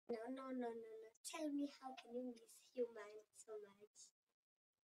No. Tell me, how can you miss human so much?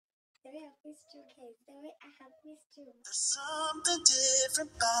 The way I've missed you guys, the way I have missed you. There's something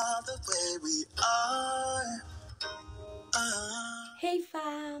different about the way we are. Hey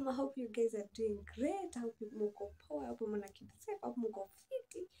fam, I hope you guys are doing great. I hope you muko power. I hope you keep safe. I hope muko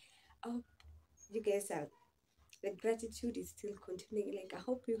fit. I hope you guys are, the gratitude is still continuing. Like, I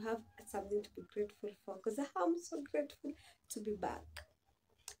hope you have something to be grateful for, because I'm so grateful to be back.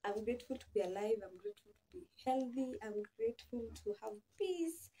 I'm grateful to be alive. I'm grateful to be healthy. I'm grateful to have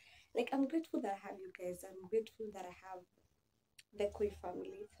peace. Like, I'm grateful that I have you guys. I'm grateful that I have the KUI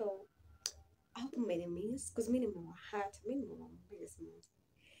family. So I hope many means, because minimum heart, minimum business.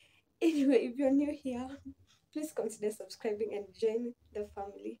 Anyway, if you're new here, please consider subscribing and join the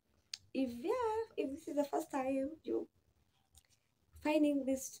family. If this is the first time you finding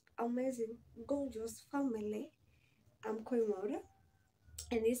this amazing, gorgeous family, I'm KUI MWAURA,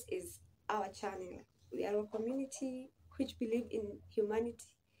 and this is our channel. We are a community which believe in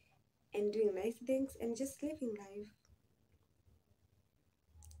humanity and doing nice things and just living life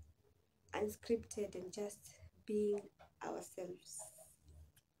unscripted and just being ourselves.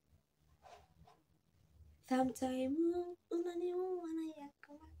 Sometimes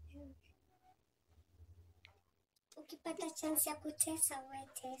ukipata chance ya kutesa we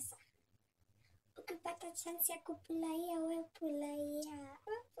tesa, ukipata chance ya kupulaia we pulaia.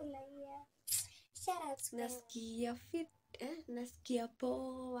 Shout out to nasikia fit, nasikia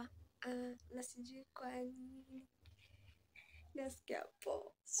poa, nasijui kwa nini nasikia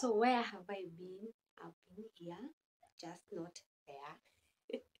poa. So where have I been? I've been here, just not there.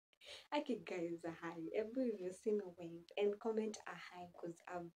 Okay guys, a hi. Every if you've seen a wave and comment a hi, because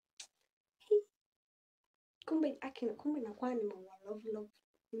kumbe nakuwa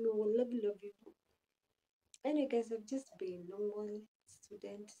love you. Anyway guys, I've just been normal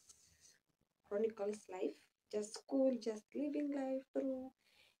student, chronicles life, just school, just living life through.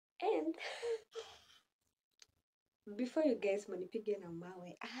 And before you guys manipige na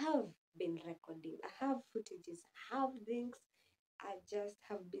mawe, I have been recording, I have footages, I have things. I just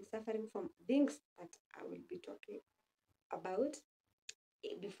have been suffering from things that I will be talking about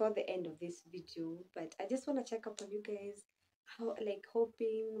before the end of this video. But I just want to check up on you guys, how, like,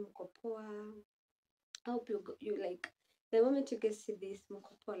 hoping mko poa. I hope you like, the moment you guys see this,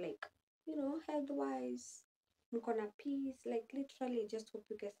 mko poa, like, you know, health wise, mko na peace. Like, literally just hope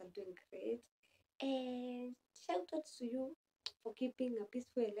you guys are doing great. And shout outs to you for keeping a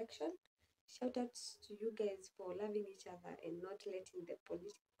peaceful election. Shout outs to you guys for loving each other and not letting the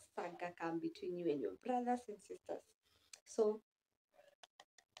politics saga come between you and your brothers and sisters. So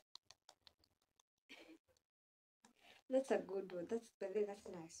that's a good one. That's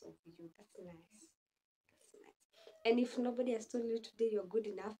nice of you. That's nice. And if nobody has told you today you're good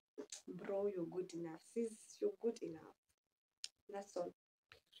enough, bro, you're good enough. Sis, you're good enough. That's all.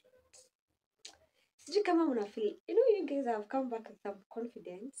 Sijui kama mna feel, you know, you guys have come back with some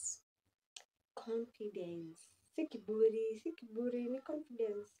confidence. Si kiburi, ni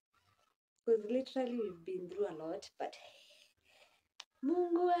confidence. Because literally we've been through a lot, but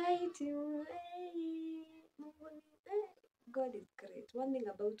Mungu haiti, God is great. One thing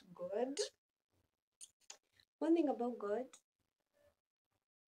about God,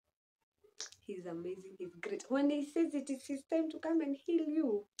 He's amazing, He's great. When He says it is His time to come and heal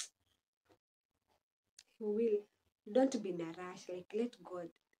you, He will. Don't be in a rush. Like, let God.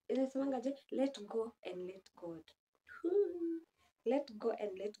 Let go and let God. Let go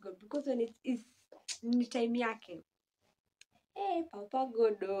and let God. Because when it is time yake, hey, Papa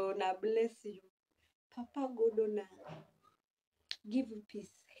God na bless you. Papa God na give you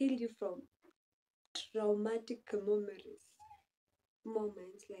peace, heal you from traumatic moments.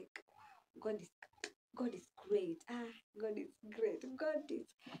 Like, wow, God is great. God is great. God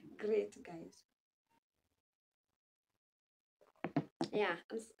is great, guys. Yeah,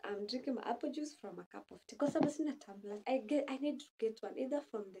 I'm drinking my apple juice from a cup of tea because I'm in a tumbler. I need to get one either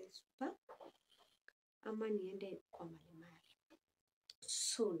from the super ama niende kwa Malimali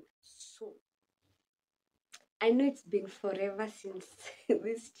soon. I know it's been forever since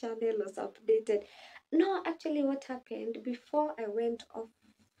this channel was updated. No, actually what happened before I went off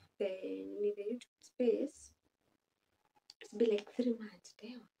the YouTube space, it's been like 3 months.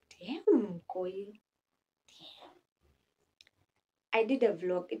 Damn, Koi. I did a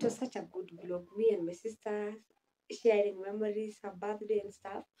vlog. It was such a good vlog. Me and my sister sharing memories, her birthday and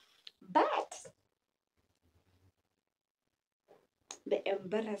stuff. But the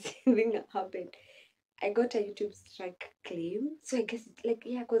embarrassing thing happened. I got a YouTube strike claim. So I guess it's like,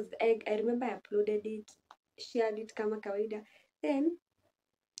 yeah, because I remember I uploaded it, shared it kama kawaida. Then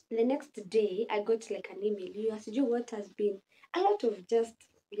the next day I got like an email. You asked you what has been a lot of just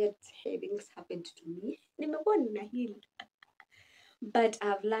weird things happened to me. Nimekuwa nina heal. But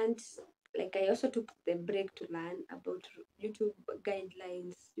I've learned, like I also took the break to learn about YouTube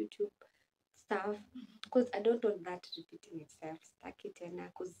guidelines, YouTube stuff, because I don't want that repeating itself. Stuck it and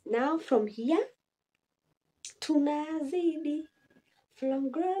because now from here tunazidi, from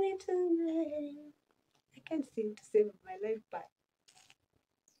glory to glory. I can't sing to save my life, but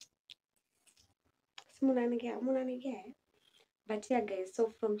munanige. But yeah, guys. So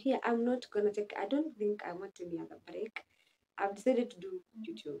from here, I'm not gonna take. I don't think I want any other break. I've decided to do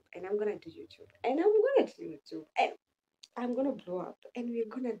YouTube, and I'm gonna do YouTube, and I'm gonna do YouTube, and I'm gonna blow up, and we're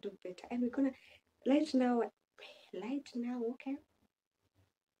gonna do better, and we're gonna right now, okay.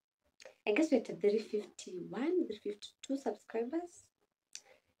 I guess we're at 351, 352 subscribers.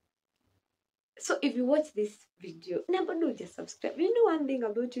 So if you watch this video, never do just subscribe. You know one thing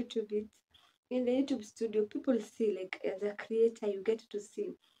about YouTube, it's in the YouTube studio, people see, like as a creator, you get to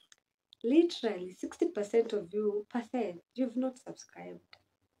see literally 60% of you've not subscribed.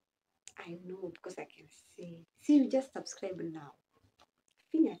 I know because I can see. See, you just subscribe now.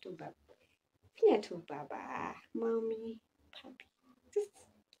 Finya tu baba, mommy, papi. Just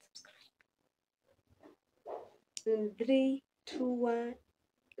subscribe. In 3, 2, 1.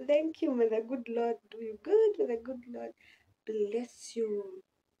 Thank you, may the good Lord do you good. May the good Lord bless you.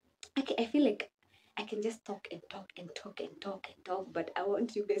 Okay, I feel like I can just talk and talk and talk and talk and talk, but I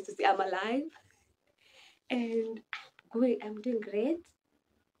want you guys to see I'm alive and I'm doing great.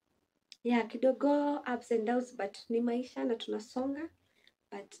 Yeah, kidogo ups and downs, but ni maisha na tunasonga.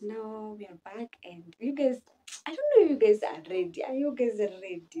 But now we are back, and you guys, I don't know if you guys are ready. Are you guys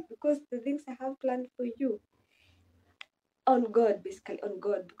ready? Because the things I have planned for you, on God, basically on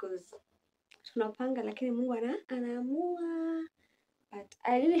God, because tunapanga lakini Mungu anaamua. But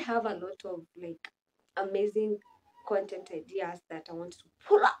I really have a lot of like amazing content ideas that I want to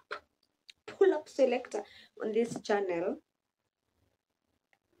pull up selector on this channel.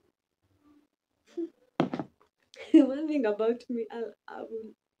 One thing about me, I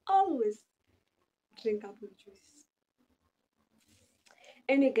will always drink apple juice.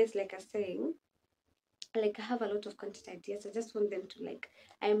 Anyway, guys, like I was saying, like I have a lot of content ideas. I just want them to like.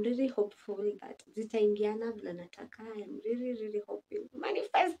 I am really hopeful that zitaingiana vile nataka. I am really hoping,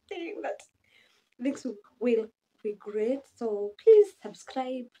 manifesting that things will be great. So please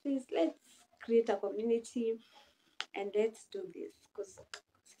subscribe. Please let's create a community and let's do this. Because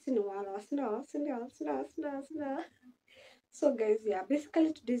so guys, yeah,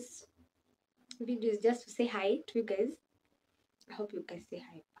 basically today's video is just to say hi to you guys. I hope you guys say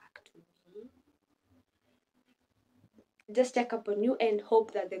hi back to me. Just check up on you and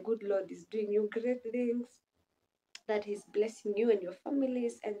hope that the good Lord is doing you great things, that He's blessing you and your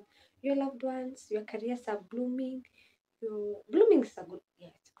families and your loved ones. Your careers are blooming. Your blooming is a good,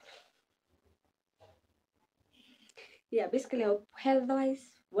 yeah. Basically, I hope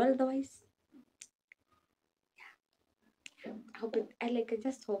health-wise, wealth-wise. Yeah, I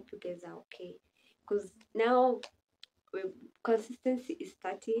just hope you guys are okay, because now consistency is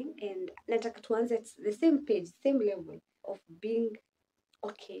starting, and nataka tuanze at the same page, same level of being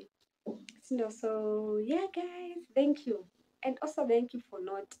okay. So yeah, guys, thank you, and also thank you for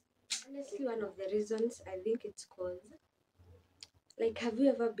not. Honestly, one of the reasons I think it's cause, like, have you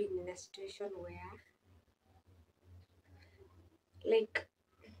ever been in a situation where, like,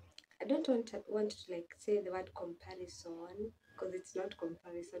 I don't want to like say the word comparison, because it's not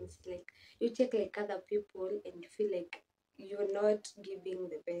comparison. It's like you take like other people and you feel like you're not giving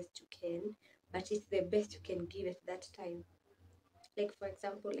the best you can, but it's the best you can give at that time. Like for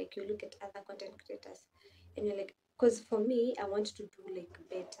example, like you look at other content creators and you're like, because for me, I want to do like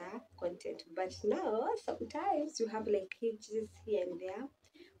better content, but now sometimes you have like hitches here and there,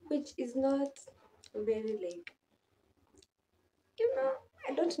 which is not very like,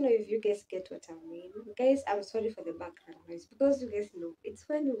 I don't know if you guys get what I mean. Guys, I'm sorry for the background noise, because you guys know it's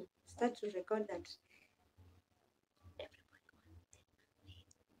when you start to record that everybody.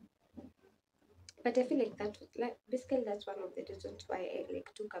 But I feel like basically that's one of the reasons why I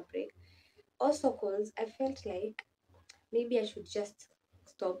like took a break. Also, cause I felt like maybe I should just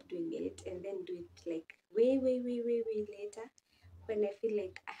stop doing it and then do it like way later, when I feel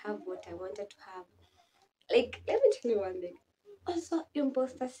like I have what I wanted to have. Like, let me tell you one thing. Also,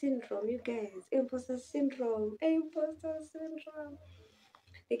 imposter syndrome, you guys. Imposter syndrome. Imposter syndrome.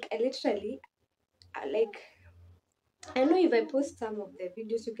 Like, like, I know if I post some of the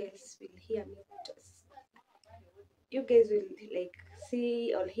videos, you guys will hear me. You guys will like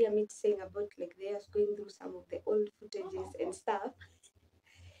see or hear me saying about like they are going through some of the old footages and stuff.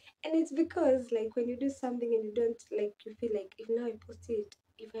 And it's because like when you do something and you don't like, you feel like if now I post it,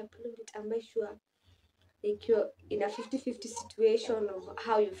 if I upload it, am I sure? Like you're in a 50-50 situation of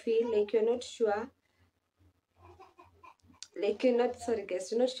how you feel, like you're not sure, like you're not, sorry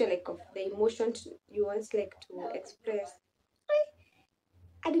guys, you're not sure like of the emotion you want like to express.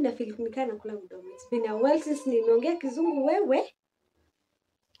 Hadi na feel nikaa nakula mdomo. It's been a while since nimeongea kizungu wewe.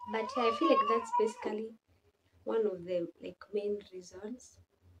 But yeah, I feel like that's basically one of the like main reasons.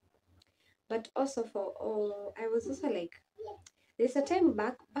 But also for I was also like, there's a time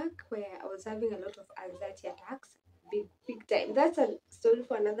back where I was having a lot of anxiety attacks, big time. That's a story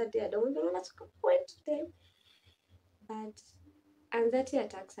for another day. I don't want to point today. But anxiety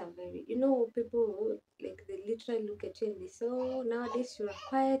attacks are very, people who, like they literally look at you and they say, oh, nowadays you're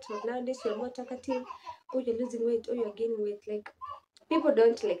quiet, or nowadays you're more talkative, oh you're losing weight, oh you're gaining weight. Like people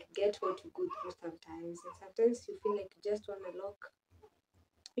don't like get what you go through sometimes, and sometimes you feel like you just want to lock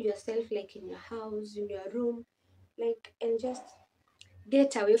yourself like in your house, in your room, like, and just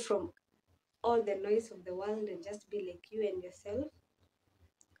get away from all the noise of the world and just be like you and yourself.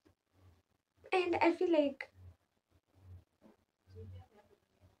 And I feel like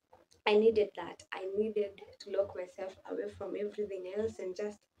I needed that. I needed to lock myself away from everything else and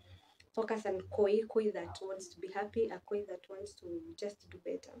just focus on Koi that wants to be happy, a Koi that wants to just do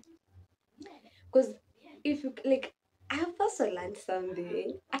better. Because if you like, I've also learned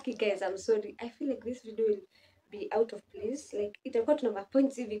something. Okay, guys, I'm sorry. I feel like this video will be out of place. Like, itakuwa tuna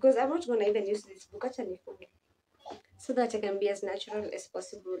points because I'm not gonna even use this book. Acha nifunge so that I can be as natural as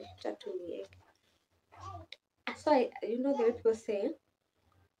possible. Chatuni. So the way people say,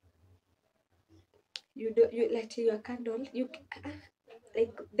 you like your candle,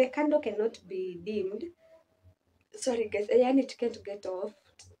 like the candle cannot be dimmed. Sorry guys, I need to get off.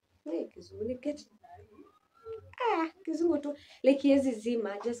 Hey, kizungu get kizungu tu, like hiezi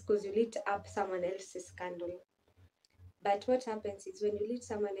zima just because you lit up someone else's candle. But what happens is when you lit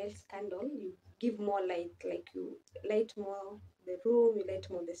someone else's candle, you give more light, like you light more the room, you light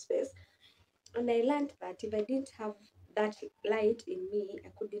more the space. And I learned that if I didn't have that light in me, I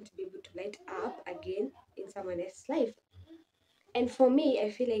couldn't be able to light up again in someone else's life. And for me, I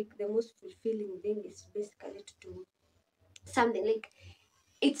feel like the most fulfilling thing is basically to do something. Like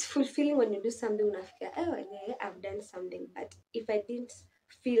it's fulfilling when you do something, unafika, oh yeah, I've done something. But if I didn't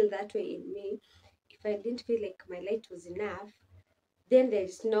feel that way in me, if I didn't feel like my light was enough, then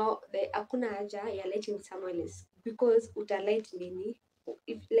there's no the hakuna haja ya lighting someone else, because utalight nini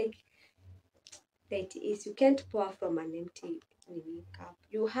if like light is, you can't pour from an empty cup.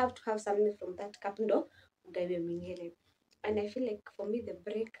 You have to have something from that cup ndo ugawe mwingine. And I feel like for me the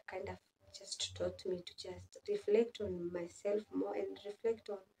break kind of just taught me to just reflect on myself more and reflect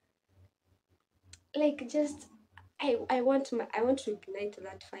on like just I want to ignite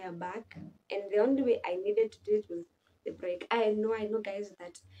that fire back, and the only way I needed to do it was the break. I know guys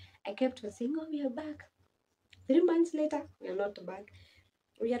that I kept on saying, oh, we are back. 3 months later, we are not back.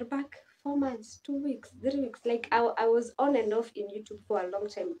 We are back 4 months, 2 weeks, 3 weeks. Like I was on and off in YouTube for a long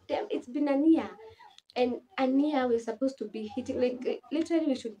time. Damn, it's been a year. And a year we're supposed to be hitting, like literally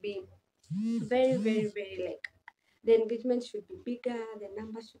we should be very, very, very like the engagement should be bigger, the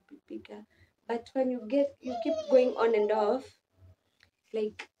numbers should be bigger. But when you keep going on and off,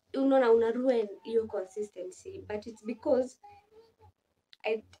 like una ruin your consistency. But it's because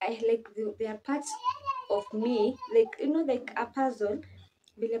I like there are parts of me, like like a puzzle,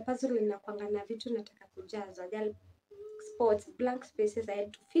 vile puzzle inakwanga na vitu nataka kujaza. There are spots, blank spaces I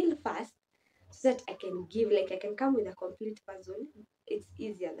had to fill fast so that I can give, like I can come with a complete puzzle. It's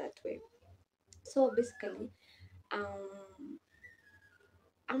easier that way. So basically,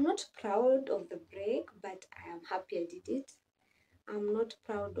 I'm not proud of the break, but I am happy I did it. I'm not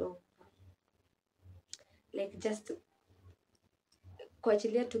proud of like just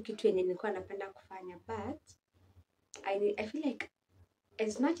kuachilia tu kitu yenye nilikuwa napenda kufanya, but I feel like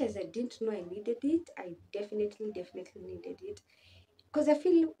as much as I didn't know I needed it, I definitely needed it, because I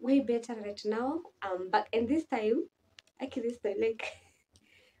feel way better right now. Back, and this time like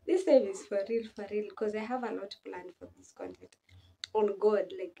this time is for real, because I have a lot planned for this content. On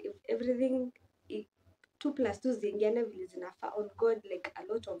God, like if everything 2+2 zingiana vile zinafaa, on God, like a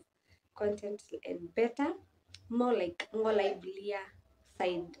lot of content and better, more livelier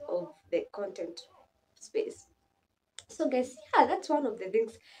side of the content space. So guys, yeah, that's one of the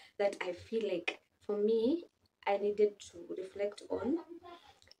things that I feel like for me I needed to reflect on.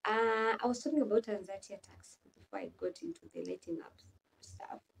 I was talking about anxiety attacks before I got into the lighting up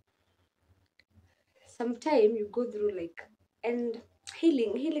stuff. Sometimes you go through like, and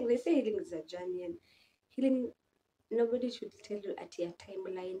healing, they say healing is a journey, and healing nobody should tell you at your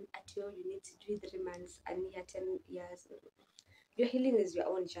timeline, at your you need to do 3 months, and year, 10 years. Your healing is your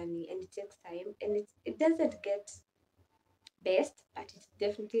own journey, and it takes time, and it doesn't get best, but it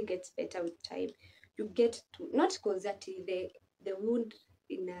definitely gets better with time. You get to not cause that the wound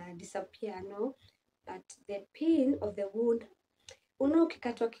in disappear, no, but the pain of the wound.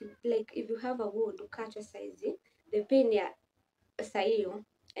 Ukikatwa like if you have a wound ukatwa saizi, the pain ya saiyo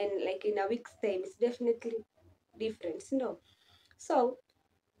and like in a week's time it's definitely different, no? So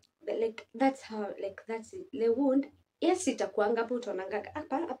like that's how, like that's it. The wound, yes, itakuanga hapo, utaonanga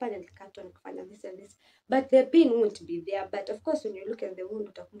hapa nilikatwa nikifanya this and this, but the pain won't be there. But of course when you look at the wound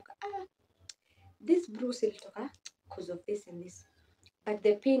utakumbuka, this bruise ilitoka because of this and this, but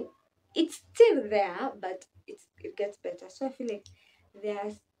the pain, it's still there, but it gets better. So I feel like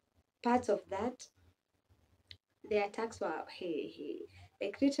there's parts of that. The attacks were hey,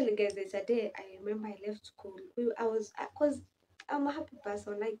 like literally guys, there's a day I remember I left school. I was, because I'm a happy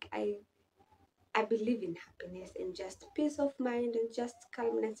person, like I believe in happiness and just peace of mind and just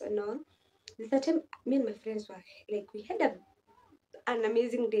calmness and all. The time me and my friends were like, we had an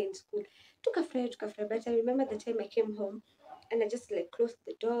amazing day in school. Took a flight. But I remember the time I came home and I just like closed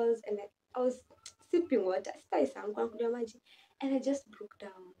the doors and I was sipping water. And I just broke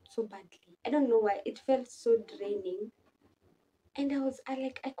down so badly. I don't know why. It felt so draining. And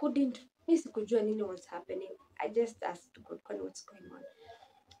I couldn't, miss sikujua nini was happening. I just asked God, what's going on?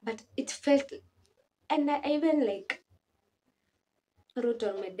 But it felt, and I even like wrote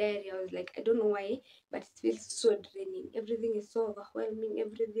on my diary. I was like, I don't know why, but it feels so draining. Everything is so overwhelming.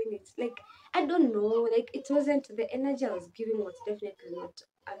 Everything is like, I don't know, like it wasn't the energy I was giving was definitely not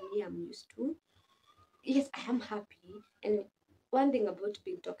me I'm used to. Yes, I am happy, and one thing about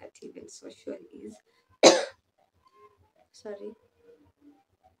being talkative and social is sorry,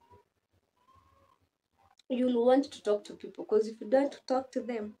 you'll want to talk to people, because if you don't talk to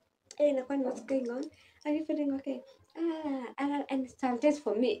them, hey, Nakwan, what's going on? Are you feeling okay? And sometimes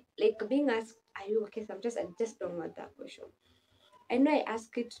for me, like being asked, are you okay? Sometimes I just don't want that question. I know I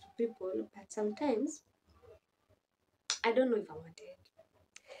ask it to people, but sometimes I don't know if I want it.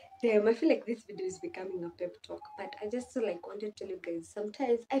 Damn, I feel like this video is becoming a pep talk, but I just like wanted to tell you guys.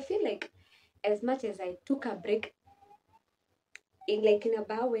 Sometimes I feel like as much as I took a break in a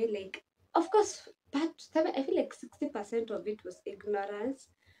bad way, like of course, but I feel like 60% of it was ignorance,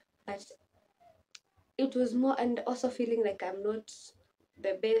 but it was more, and also feeling like I'm not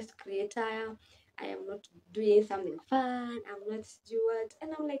the best creator. I am not doing something fun. I'm not steward,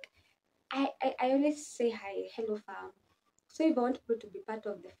 and I'm like, I always say hi, hello fam. So if I want people to be part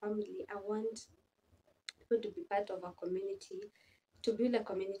of the family, I want people to be part of a community, to build a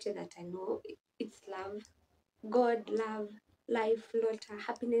community that I know it's love, God, love, life, laughter,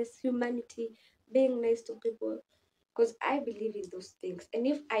 happiness, humanity, being nice to people. Because I believe in those things. And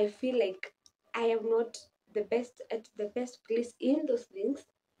if I feel like I am not the best at the best place in those things,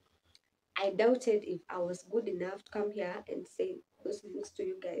 I doubted if I was good enough to come here and say those things to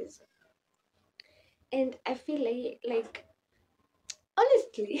you guys. And I feel like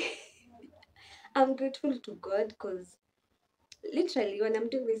honestly, I'm grateful to God, because literally when I'm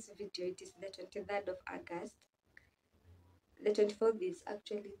doing this video, it is the 23rd of August. The 24th is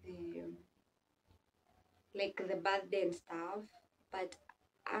actually the like the birthday and stuff. But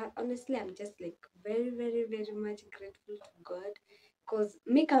honestly, I'm just like very, very, very much grateful to God, because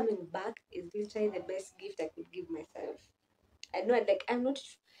me coming back is literally the best gift I could give myself. I know, like I'm not.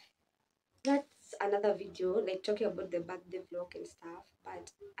 That's another video, like talking about the birthday vlog and stuff.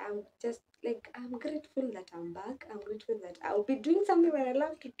 But I'm just like, I'm grateful that I'm back. I'm grateful that I'll be doing something that I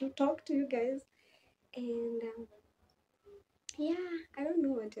love to do, talk to you guys. And yeah, I don't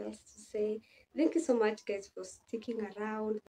know what else to say. Thank you so much, guys, for sticking around.